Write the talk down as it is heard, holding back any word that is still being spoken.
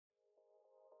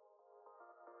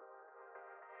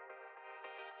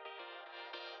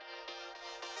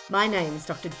My name is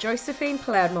Dr. Josephine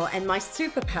Ploudmore, and my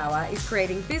superpower is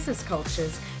creating business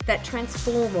cultures that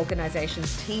transform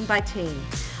organisations team by team.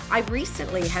 I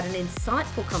recently had an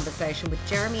insightful conversation with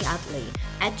Jeremy Utely,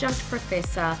 adjunct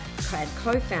professor and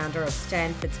co-founder of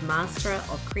Stanford's Master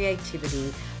of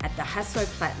Creativity at the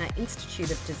Hasso-Plattner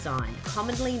Institute of Design,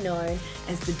 commonly known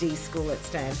as the D School at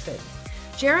Stanford.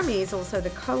 Jeremy is also the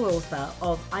co-author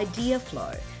of Idea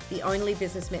Flow, the only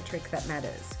business metric that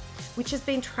matters, which has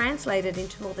been translated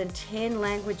into more than 10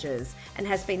 languages and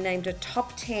has been named a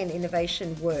top 10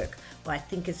 innovation work by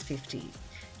Thinkers 50.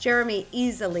 Jeremy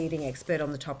is a leading expert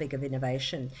on the topic of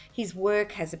innovation. His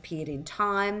work has appeared in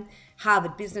Time,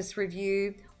 Harvard Business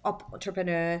Review,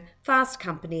 Entrepreneur, Fast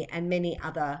Company, and many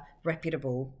other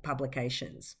reputable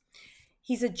publications.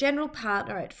 He's a general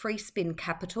partner at Free Spin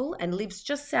Capital and lives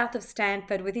just south of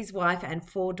Stanford with his wife and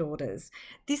 4 daughters.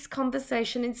 This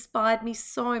conversation inspired me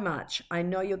so much. I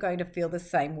know you're going to feel the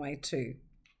same way too.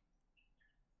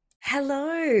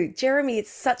 Hello, Jeremy.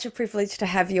 It's such a privilege to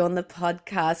have you on the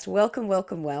podcast. Welcome,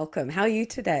 welcome, welcome. How are you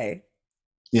today?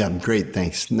 Yeah, I'm great.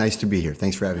 Thanks. Nice to be here.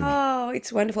 Thanks for having me. Oh,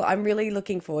 it's wonderful. I'm really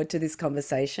looking forward to this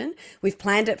conversation. We've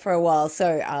planned it for a while,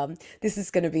 so this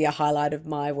is going to be a highlight of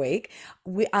my week.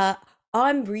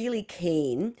 I'm really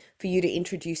keen for you to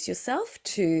introduce yourself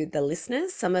to the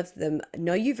listeners. Some of them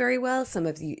know you very well, some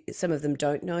of them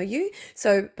don't know you.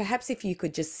 So perhaps if you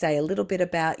could just say a little bit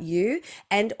about you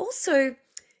and also,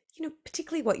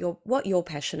 particularly what you're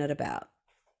passionate about.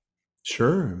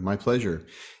 Sure, my pleasure.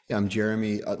 Yeah, I'm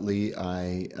Jeremy Utley.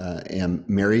 I am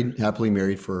married, happily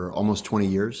married for almost 20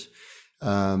 years,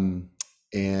 and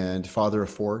father of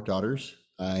 4 daughters.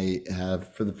 I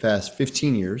have, for the past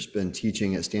 15 years, been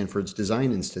teaching at Stanford's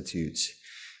Design Institute,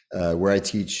 where I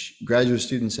teach graduate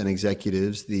students and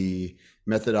executives the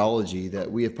methodology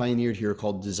that we have pioneered here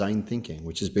called design thinking,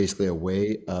 which is basically a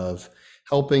way of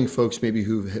helping folks maybe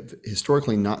who have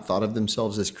historically not thought of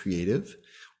themselves as creative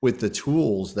with the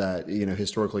tools that,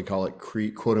 historically call it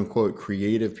quote unquote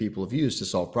creative people have used to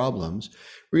solve problems,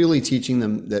 really teaching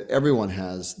them that everyone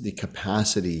has the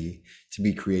capacity to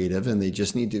be creative, and they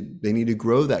need to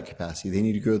grow that capacity. They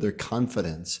need to grow their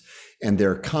confidence and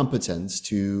their competence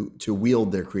to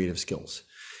wield their creative skills.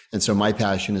 And so my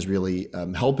passion is really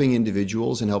helping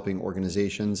individuals and helping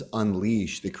organizations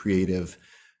unleash the creative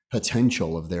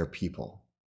potential of their people.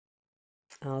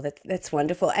 Oh, that's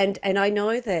wonderful. And I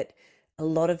know that a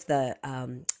lot of the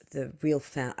real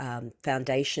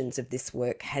foundations of this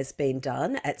work has been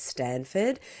done at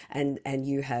Stanford, and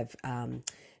you have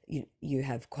you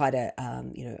have quite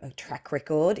a track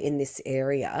record in this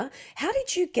area. How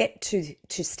did you get to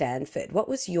Stanford? What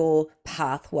was your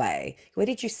pathway? Where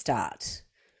did you start?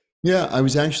 Yeah, I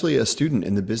was actually a student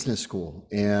in the business school,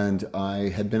 and I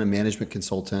had been a management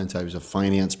consultant. I was a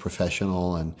finance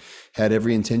professional and had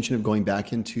every intention of going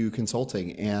back into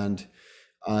consulting. And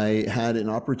I had an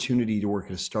opportunity to work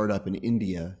at a startup in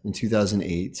India in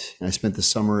 2008. And I spent the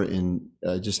summer in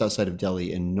just outside of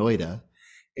Delhi in Noida,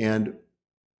 and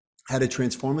had a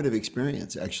transformative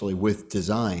experience actually with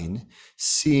design,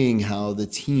 seeing how the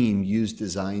team used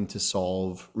design to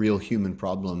solve real human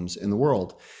problems in the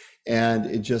world. And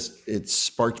it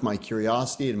sparked my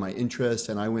curiosity and my interest.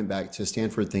 And I went back to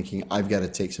Stanford thinking, I've got to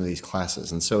take some of these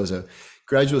classes. And so as a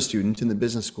graduate student in the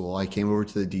business school, I came over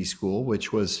to the D School,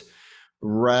 which was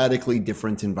radically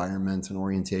different environment and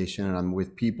orientation. And I'm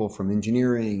with people from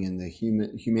engineering and the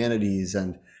humanities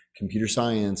and computer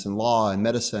science and law and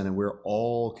medicine. And we're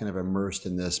all kind of immersed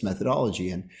in this methodology.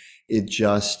 And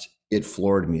it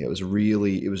floored me. It was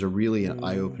really an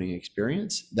eye-opening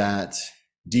experience that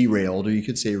derailed, or you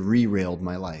could say re-railed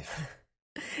my life.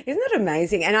 Isn't that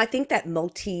amazing? And I think that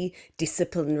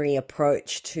multidisciplinary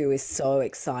approach too is so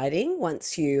exciting.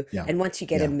 Once you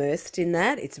get immersed in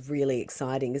that, it's really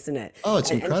exciting, isn't it? Oh, it's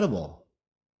incredible.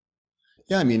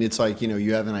 Yeah, I mean, it's like,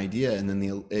 you have an idea, and then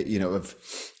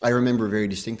I remember very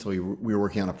distinctly, we were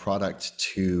working on a product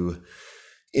to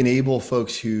enable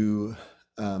folks who,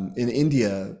 in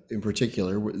India in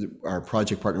particular, our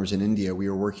project partners in India, we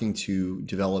were working to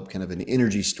develop kind of an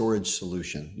energy storage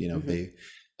solution.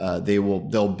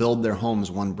 They'll build their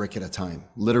homes one brick at a time.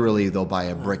 Literally, they'll buy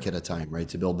a brick at a time, right,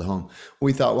 to build the home.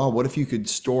 We thought, well, what if you could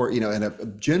store, and a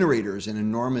generator is an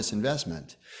enormous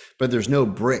investment, but there's no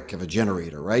brick of a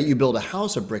generator, right? You build a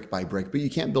house a brick by brick, but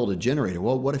you can't build a generator.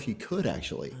 Well, what if you could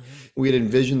actually? We had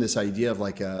envisioned this idea of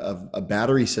like a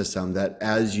battery system that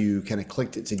as you kind of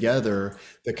clicked it together,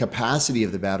 the capacity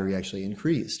of the battery actually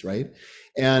increased, right?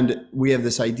 And we have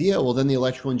this idea, well, then the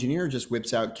electrical engineer just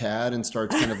whips out CAD and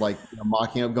starts kind of like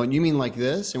mocking up, going, you mean like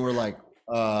this? And we're like,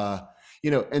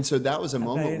 and so that was a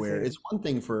moment where it's one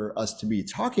thing for us to be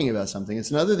talking about something. It's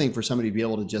another thing for somebody to be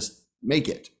able to just make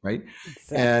it, right?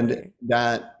 And Exactly.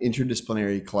 that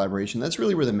interdisciplinary collaboration, that's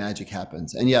really where the magic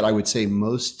happens. And yet I would say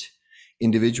most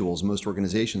individuals, most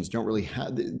organizations don't really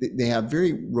have, they have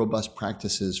very robust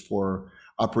practices for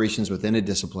operations within a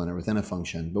discipline or within a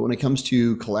function. But when it comes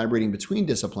to collaborating between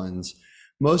disciplines,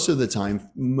 most of the time,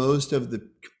 most of the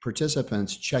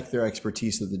participants check their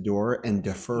expertise at the door and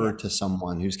defer Yeah. to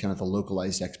someone who's kind of the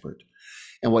localized expert.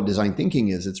 And what design thinking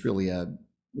is, it's really a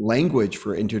language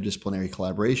for interdisciplinary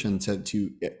collaboration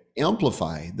to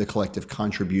amplify the collective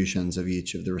contributions of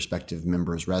each of the respective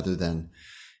members rather than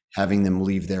having them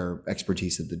leave their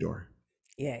expertise at the door.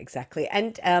 Yeah, exactly.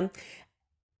 And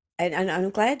I'm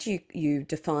glad you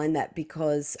define that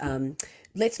because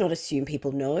let's not assume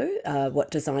people know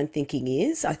what design thinking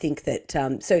is. I think that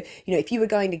if you were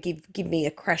going to give me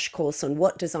a crash course on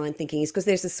what design thinking is, because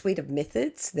there's a suite of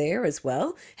methods there as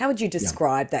well. How would you Yeah.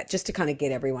 describe that, just to kind of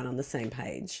get everyone on the same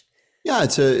page? Yeah,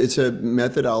 it's a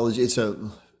methodology. It's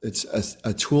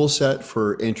a tool set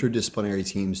for interdisciplinary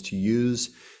teams to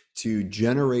use to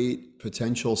generate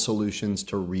potential solutions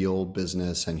to real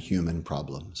business and human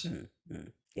problems. Mm,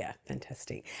 mm. Yeah,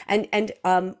 fantastic. And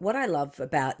what I love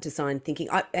about design thinking,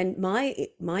 and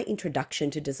my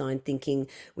introduction to design thinking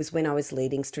was when I was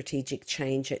leading strategic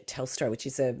change at Telstra, which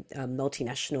is a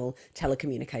multinational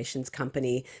telecommunications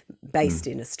company based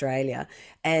Mm, in Australia,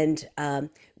 and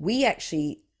we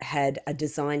actually had a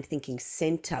design thinking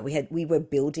center. We were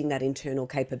building that internal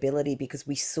capability because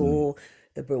we mm. saw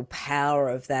the real power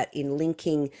of that in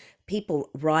linking people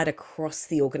right across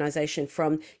the organization,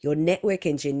 from your network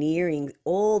engineering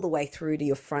all the way through to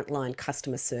your frontline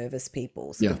customer service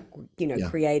people, sort Yeah, of, yeah.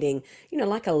 creating,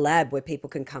 like a lab where people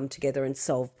can come together and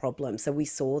solve problems. So we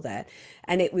saw that,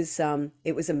 and it was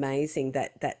amazing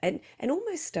and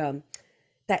almost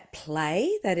that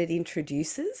play that it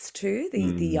introduces to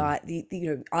Mm,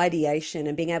 the ideation,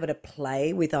 and being able to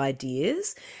play with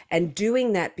ideas and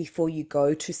doing that before you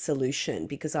go to solution,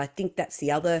 because I think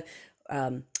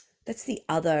um, that's the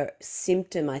other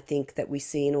symptom I think that we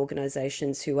see in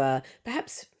organizations who are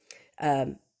perhaps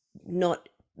um, not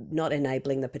not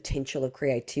enabling the potential of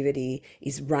creativity,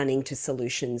 is running to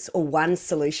solutions or one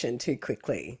solution too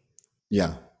quickly.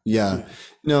 yeah, yeah. Mm,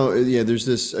 No, yeah, there's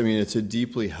this, I mean, it's a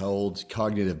deeply held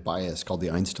cognitive bias called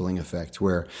the Einstein effect,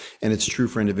 where, and it's true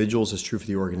for individuals, it's true for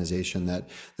the organization, that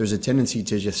there's a tendency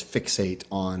to just fixate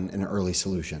on an early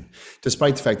solution,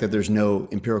 despite the fact that there's no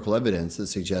empirical evidence that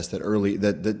suggests that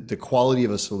the quality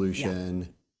of a yeah.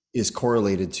 solution is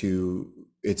correlated to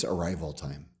its arrival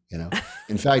time.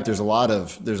 In fact, there's a lot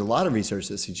of research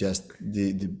that suggests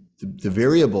the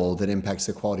variable that impacts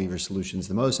the quality of your solutions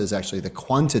the most is actually the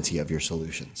quantity of your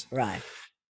solutions. Right.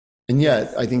 And yet,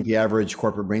 Yes. I think the average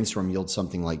corporate brainstorm yields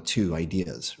something like 2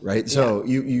 ideas, right? Yeah. So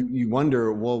you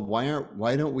wonder, well,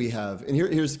 why don't we have? And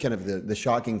here's kind of the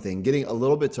shocking thing, getting a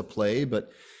little bit to play,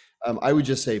 but I would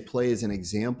just say play is an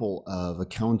example of a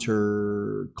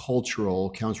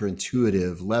counter-cultural,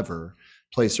 counterintuitive lever.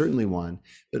 Play is certainly one,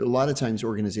 but a lot of times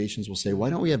organizations will say, why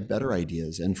don't we have better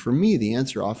ideas? And for me, the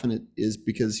answer often is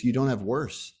because you don't have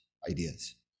worse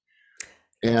ideas.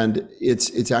 And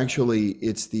it's actually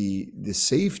it's the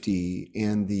safety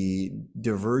and the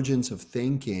divergence of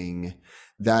thinking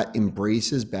that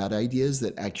embraces bad ideas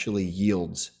that actually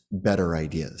yields better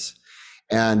ideas.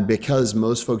 And because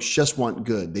most folks just want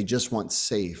good, they just want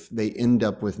safe, they end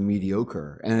up with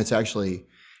mediocre. And it's actually,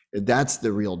 that's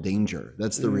the real danger.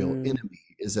 That's the real Mm. enemy,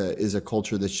 is a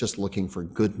culture that's just looking for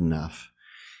good enough.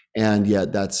 And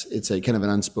yet it's a kind of an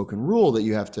unspoken rule that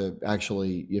you have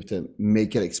to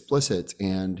make it explicit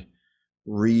and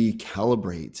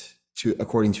recalibrate to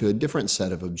according to a different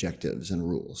set of objectives and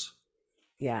rules.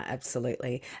 Yeah,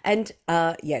 absolutely. And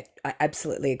yeah, I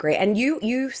absolutely agree. And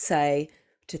you say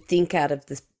to think out of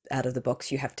the box,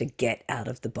 you have to get out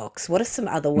of the box. What are some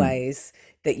other Hmm. ways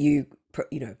that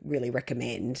really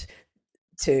recommend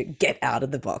to get out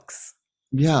of the box?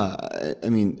 Yeah, I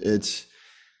mean, it's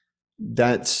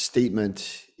that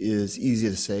statement is easy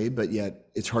to say, but yet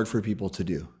it's hard for people to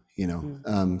do,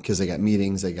 Mm. because they got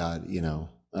meetings, they got,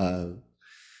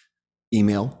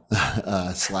 email,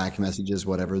 Slack messages,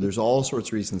 whatever. There's all sorts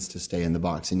of reasons to stay in the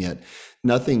box, and yet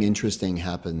nothing interesting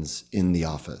happens in the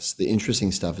office. The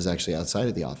interesting stuff is actually outside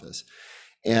of the office,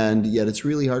 and yet it's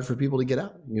really hard for people to get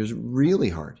out. It's really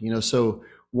hard. So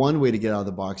one way to get out of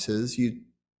the box is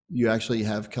you actually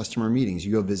have customer meetings.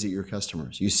 You go visit your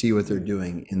customers. You see what they're Mm.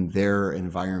 doing in their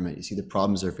environment. You see the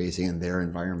problems they're facing in their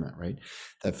environment, right?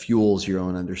 That fuels your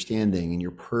own understanding and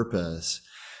your purpose.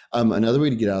 Another way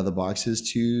to get out of the box is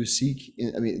to seek.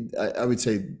 I mean, I would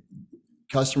say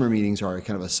customer meetings are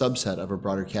kind of a subset of a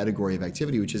broader category of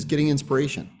activity, which is getting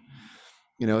inspiration.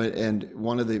 And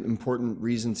one of the important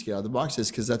reasons to get out of the box is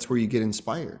because that's where you get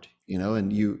inspired,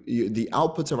 and the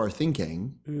outputs of our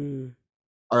thinking Mm,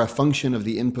 are a function of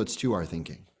the inputs to our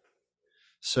thinking.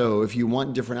 So if you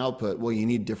want different output, well, you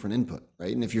need different input,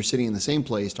 right? And if you're sitting in the same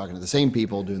place, talking to the same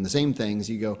people, doing the same things,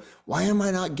 you go, why am I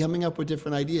not coming up with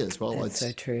different ideas? Well, that's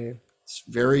so true. it's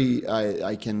very,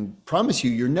 I can promise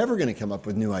you, you're never going to come up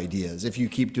with new ideas if you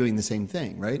keep doing the same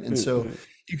thing, right? And so Mm-mm.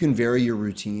 you can vary your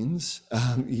routines,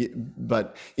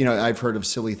 but I've heard of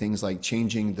silly things like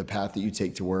changing the path that you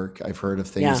take to work. I've heard of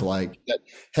things Yeah. like that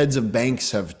heads of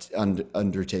banks have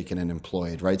undertaken and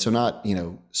employed, right? So not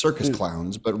circus Mm.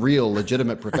 clowns, but real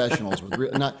legitimate professionals with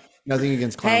real, not nothing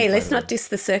against clowns, Hey, by let's the way. not diss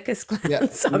the circus Yeah,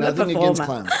 clowns. I'm a nothing against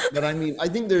performer. clowns, but I mean, I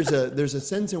think there's a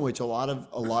sense in which a lot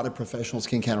of professionals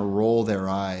can kind of roll their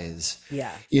eyes,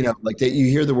 Yeah. like that. You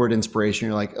hear the word inspiration,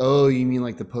 you're like, oh, you mean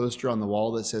like the poster on the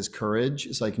wall that says courage?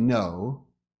 It's like, no,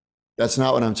 that's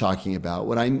not what I'm talking about.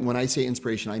 When I say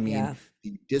inspiration, I mean Yeah.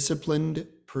 the disciplined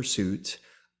pursuit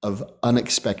of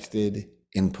unexpected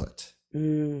input.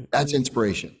 Mm, That's mm.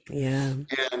 inspiration. Yeah.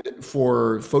 And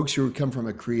for folks who come from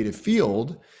a creative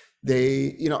field,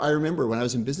 I remember when I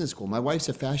was in business school, my wife's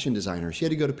a fashion designer. She had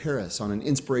to go to Paris on an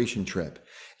inspiration trip.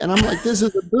 And I'm like, this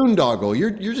is a boondoggle.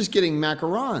 You're just getting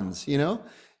macarons.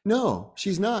 No,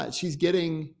 she's not. She's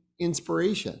getting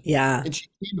inspiration. Yeah. And she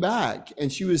came back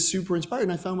and she was super inspired.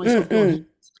 And I found myself going, hey, Mm-mm.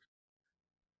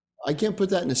 I can't put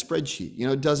that in a spreadsheet.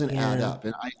 It doesn't add Yeah. up.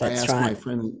 And I That's asked right. my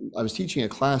friend, I was teaching a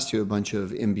class to a bunch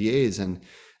of MBAs, and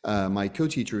my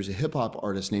co-teacher is a hip hop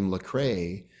artist named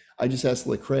Lecrae. I just asked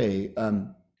Lecrae,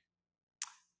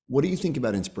 what do you think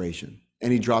about inspiration?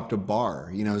 And he dropped a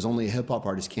bar. As only a hip hop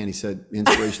artist can. He said,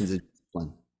 inspiration is a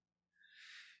discipline.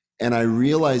 And I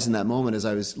realized in that moment, as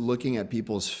I was looking at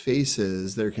people's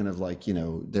faces, they're kind of like,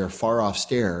 they're far off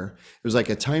stare. It was like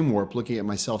a time warp looking at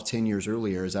myself 10 years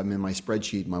earlier as I'm in my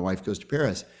spreadsheet. My wife goes to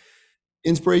Paris.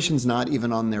 Inspiration's not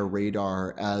even on their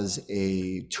radar as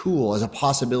a tool, as a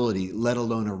possibility, let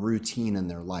alone a routine in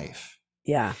their life.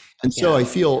 Yeah. And so Yeah. I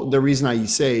feel the reason I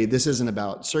say this isn't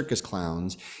about circus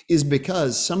clowns is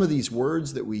because some of these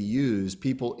words that we use,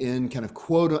 people in kind of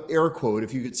quote, air quote,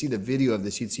 if you could see the video of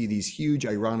this, you'd see these huge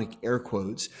ironic air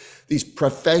quotes, these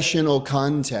professional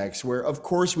contexts where of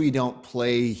course we don't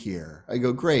play here. I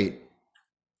go, great,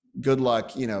 good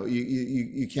luck.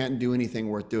 You can't do anything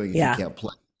worth doing if you Yeah. can't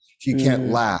play, if you can't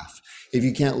Mm. laugh, if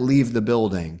you can't leave the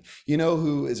building.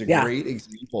 Who is a Yeah. great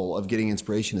example of getting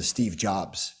inspiration is Steve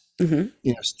Jobs. Hmm.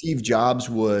 Steve Jobs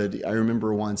I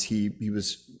remember once he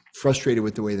was frustrated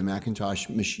with the way the Macintosh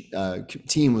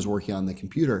team was working on the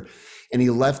computer, and he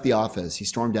left the office. He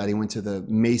stormed out. He went to the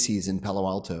Macy's in Palo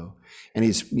Alto, and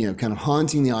he's, kind of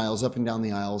haunting the aisles, up and down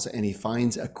the aisles, and he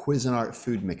finds a Cuisinart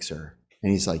food mixer.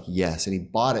 And he's like, yes. And he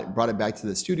brought it back to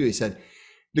the studio. He said,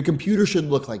 the computer should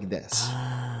look like this.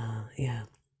 Ah, yeah.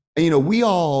 And we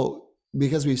all,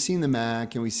 because we've seen the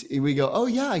Mac and we go, oh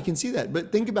yeah, I can see that.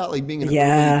 But think about like being an early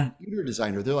Yeah. computer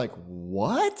designer. They're like,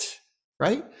 what?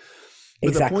 Right?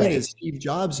 But the point Exactly. is, Steve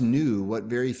Jobs knew what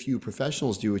very few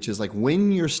professionals do, which is like,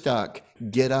 when you're stuck,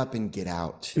 get up and get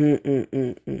out.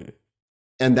 Mm-mm-mm-mm.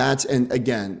 And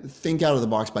again, think out of the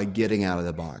box by getting out of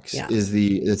the box Yeah.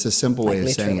 it's a simple Like way of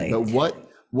saying it. literally. But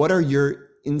what are your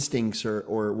instincts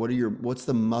or what's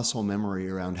the muscle memory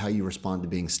around how you respond to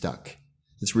being stuck?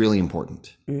 It's really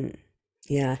important. Mm.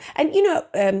 Yeah. And,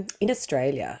 in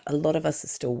Australia, a lot of us are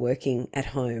still working at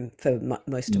home for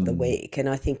most of the Mm, week. And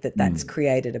I think that that's mm.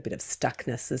 created a bit of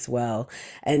stuckness as well.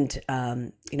 And, many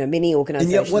And yet, what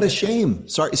organizations a are, shame.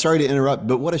 Sorry to interrupt,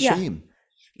 but what a yeah, shame. yeah.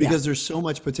 Because there's so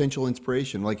much potential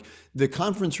inspiration. Like the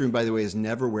conference room, by the way, is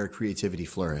never where creativity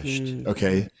flourished. Mm.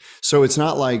 Okay. So it's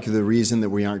not like the reason that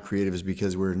we aren't creative is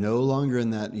because we're no longer in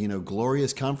that,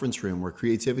 glorious conference room where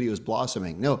creativity was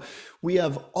blossoming. No, we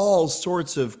have all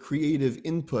sorts of creative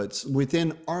inputs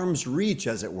within arm's reach,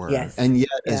 as it were. Yes. And yet,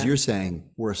 as Yeah. you're saying,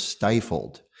 we're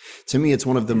stifled. To me, it's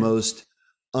one of the Yeah. most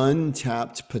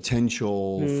untapped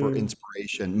potential for Mm.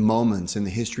 inspiration moments in the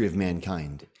history of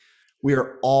mankind. We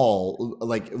are all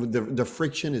like the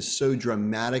friction is so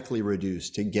dramatically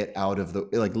reduced to get out of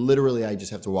like literally I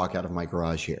just have to walk out of my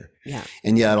garage here. Yeah.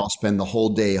 And yet I'll spend the whole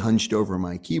day hunched over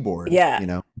my keyboard,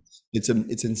 Yeah. It's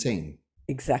insane.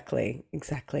 Exactly,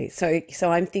 exactly.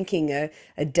 So I'm thinking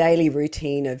a daily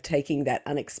routine of taking that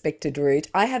unexpected route.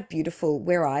 I have beautiful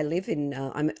where I live in.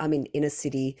 I'm in inner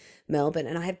city Melbourne,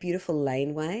 and I have beautiful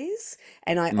laneways,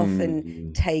 and I often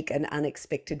Mm, take an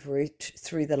unexpected route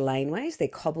through the laneways. They're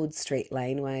cobbled street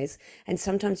laneways, and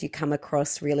sometimes you come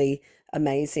across really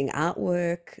amazing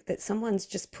artwork that someone's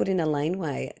just put in a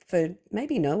laneway for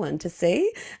maybe no one to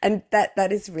see, and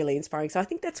that is really inspiring. So I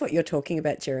think that's what you're talking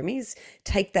about, Jeremy, is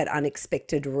take that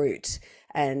unexpected route,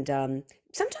 and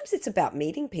sometimes it's about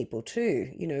meeting people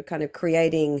too, kind of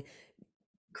creating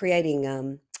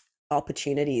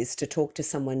opportunities to talk to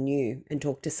someone new and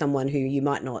talk to someone who you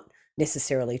might not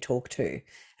necessarily talk to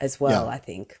as well, yeah, I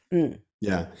think.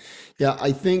 yeah, yeah.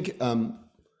 I think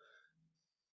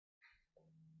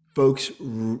folks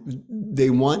they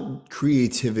want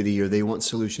creativity or they want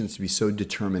solutions to be so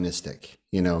deterministic,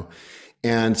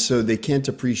 and so they can't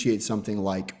appreciate something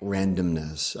like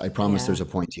randomness. I promise Yeah, there's a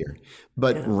point here,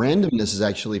 but yeah. randomness is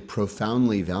actually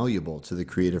profoundly valuable to the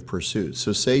creative pursuit.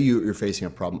 So say you're facing a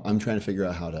problem. I'm trying to figure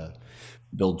out how to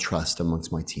build trust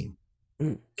amongst my team.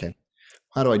 Mm, Okay,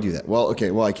 how do I do that? Well,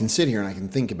 okay, well, I can sit here and I can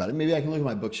think about it. Maybe I can look at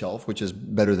my bookshelf, which is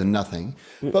better than nothing.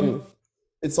 mm-mm. But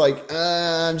it's like,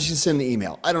 I'm just gonna send the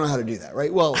email. I don't know how to do that,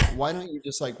 right? Well, why don't you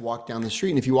just like walk down the street?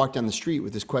 And if you walk down the street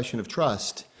with this question of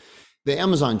trust, the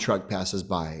Amazon truck passes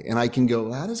by, and I can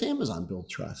go, how does Amazon build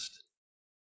trust?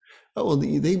 Oh, well,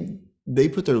 they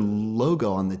put their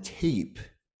logo on the tape,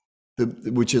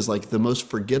 which is like the most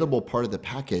forgettable part of the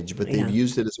package, but they've Yeah.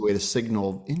 used it as a way to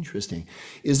signal interesting.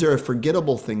 Is there a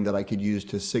forgettable thing that I could use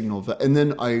to signal? And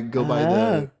then Oh, I go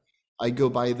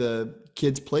by the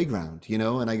kids' playground,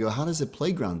 and I go, how does a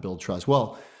playground build trust?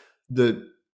 Well, the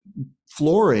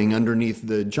flooring underneath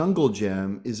the jungle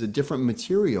gym is a different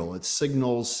material. It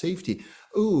signals safety.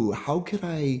 Ooh, how could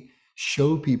I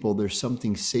show people there's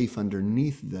something safe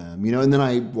underneath them? And then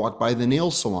I walk by the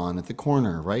nail salon at the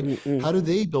corner, right? mm-mm. How do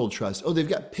they build trust? Oh, they've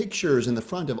got pictures in the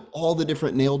front of all the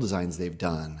different nail designs they've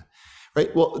done.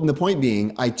 Right. Well, and the point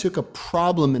being, I took a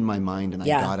problem in my mind and I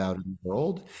Yeah. got out in the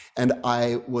world, and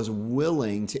I was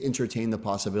willing to entertain the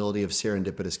possibility of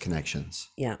serendipitous connections.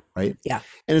 Yeah. Right. Yeah.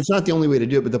 And it's not the only way to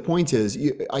do it. But the point is,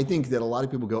 I think that a lot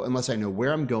of people go, unless I know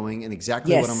where I'm going and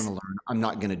exactly what I'm going Yes. to learn, I'm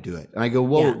not going to do it. And I go,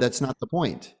 whoa, Yeah. that's not the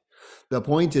point. The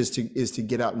point is to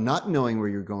get out, not knowing where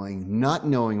you're going, not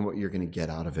knowing what you're going to get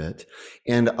out of it,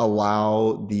 and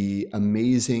allow the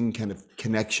amazing kind of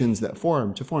connections that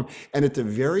form to form. And Yeah. at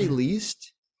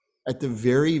the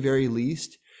very, very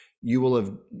least, you will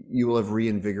have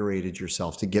reinvigorated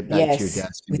yourself to get back to your Yes.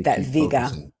 desk and With to that keep vigor.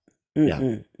 focusing.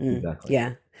 Yeah, exactly.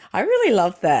 Yeah. I really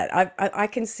love that. I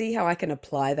can see how I can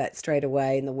apply that straight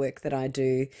away in the work that I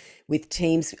do with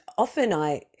teams. Often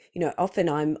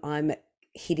I'm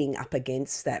hitting up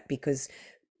against that because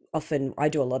often I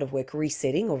do a lot of work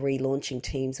resetting or relaunching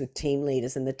teams with team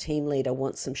leaders, and the team leader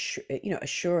wants some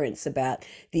assurance about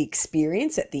the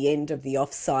experience at the end of the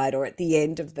offsite or at the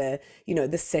end of the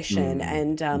session.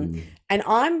 Mm, And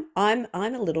I'm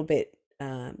a little bit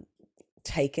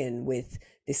taken with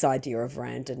this idea of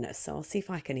randomness. So I'll see if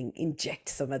I can inject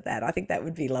some of that. I think that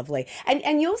would be lovely.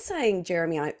 And you're saying,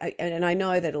 Jeremy, and I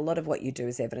know that a lot of what you do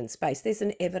is evidence based. There's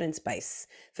an evidence base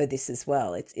for this as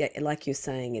well. It's like you're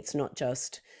saying,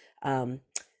 um,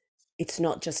 it's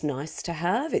not just nice to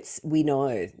have. We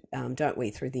know, don't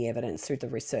we, through the evidence, through the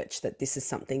research, that this is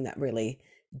something that really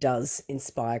does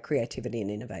inspire creativity and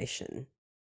innovation.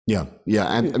 yeah, yeah.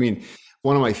 And Mm, I mean,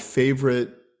 one of my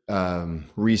favorite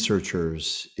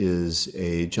researchers is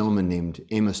a gentleman named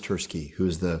Amos Tversky,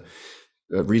 who's the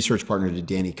research partner to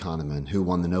Danny Kahneman, who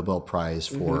won the Nobel Prize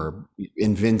hmm. for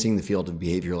inventing the field of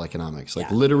behavioral economics. Like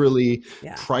Yeah, literally,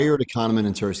 yeah, prior to Kahneman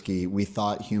and Tversky, we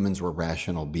thought humans were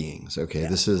rational beings. Okay, yeah.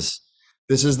 this is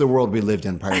the world we lived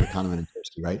in prior to Kahneman and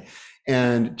Tversky, right?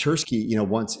 And Tversky,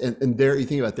 once and there you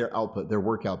think about their output, their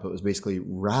work output was basically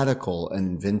radical and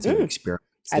inventive Mm, experiments.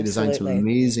 They designed some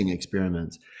absolutely. amazing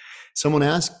experiments. Someone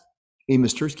asked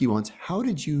Amos Tversky once, how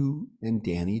did you and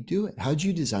Danny do it? How did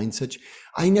you design such?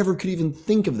 I never could even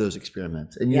think of those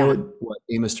experiments. And you know Yeah. what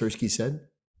Amos Tversky said?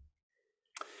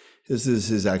 This is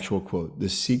his actual quote. The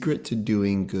secret to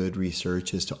doing good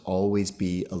research is to always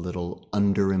be a little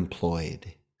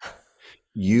underemployed.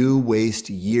 You waste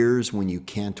years when you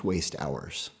can't waste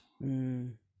hours.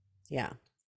 Mm, yeah.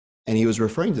 And he was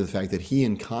referring to the fact that he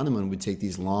and Kahneman would take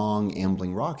these long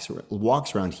ambling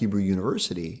walks around Hebrew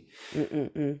University,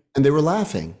 Mm-mm-mm. and they were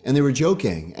laughing and they were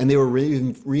joking and they were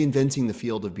reinventing the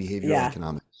field of behavioral Yeah,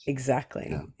 economics. Yeah, exactly.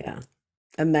 Yeah. yeah,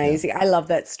 Amazing. I love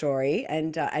that story,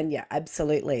 and yeah,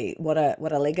 absolutely. What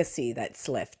a legacy that's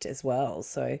left as well.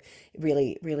 So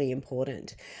really, really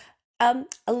important.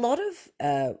 A lot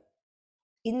of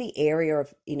in the area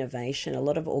of innovation, a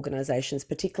lot of organizations,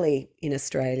 particularly in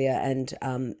Australia and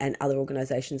other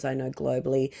organizations I know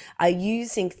globally, are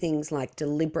using things like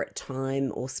deliberate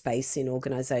time or space in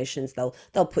organizations.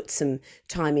 They'll put some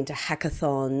time into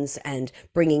hackathons and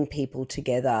bringing people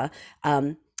together.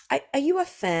 Are you a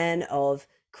fan of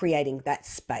creating that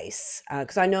space?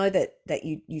 Because I know that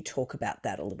you talk about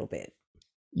that a little bit.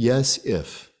 Yes,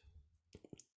 if.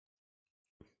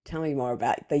 Tell me more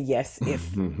about the yes if.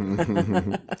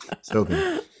 So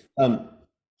good. Um,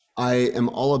 I am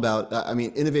all about, I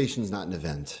mean, innovation is not an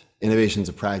event. Innovation is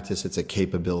a practice, it's a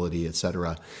capability, et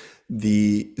cetera.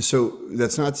 So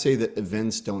that's not to say that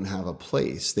events don't have a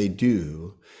place. They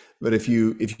do. But if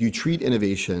you treat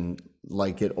innovation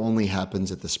like it only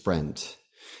happens at the sprint,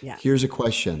 Yeah. here's a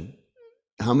question.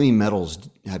 How many medals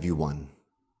have you won?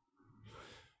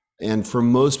 And for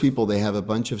most people, they have a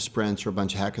bunch of sprints or a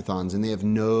bunch of hackathons, and they have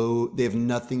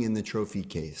nothing in the trophy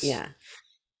case. Yeah.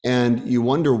 And you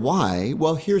wonder why.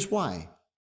 Well, here's why.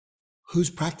 Who's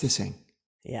practicing?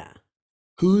 Yeah.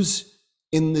 Who's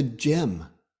in the gym?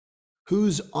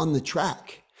 Who's on the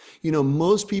track?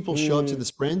 Most people show up to the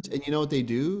sprint, and you know what they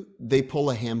do? They pull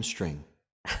a hamstring.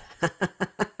 I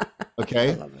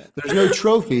Okay? love it. There's no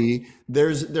trophy.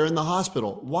 They're in the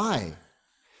hospital. Why?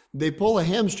 They pull a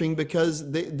hamstring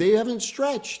because they haven't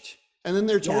stretched. And then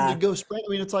they're told to Yeah. go sprint. I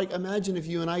mean, it's like, imagine if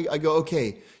you and I go,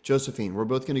 okay, Josephine, we're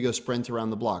both going to go sprint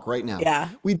around the block right now. Yeah.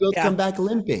 We both Yeah. come back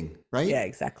limping, right? Yeah,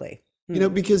 exactly.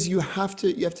 Mm. Because you have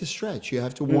to stretch, you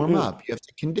have to warm Hmm. up, you have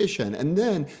to condition. And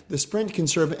then the sprint can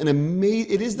serve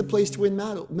it is the place to win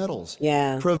medals,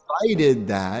 Yeah. provided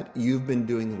that you've been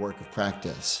doing the work of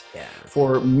practice. Yeah.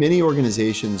 For many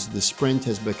organizations, the sprint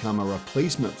has become a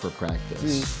replacement for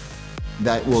practice.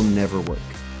 That will never work.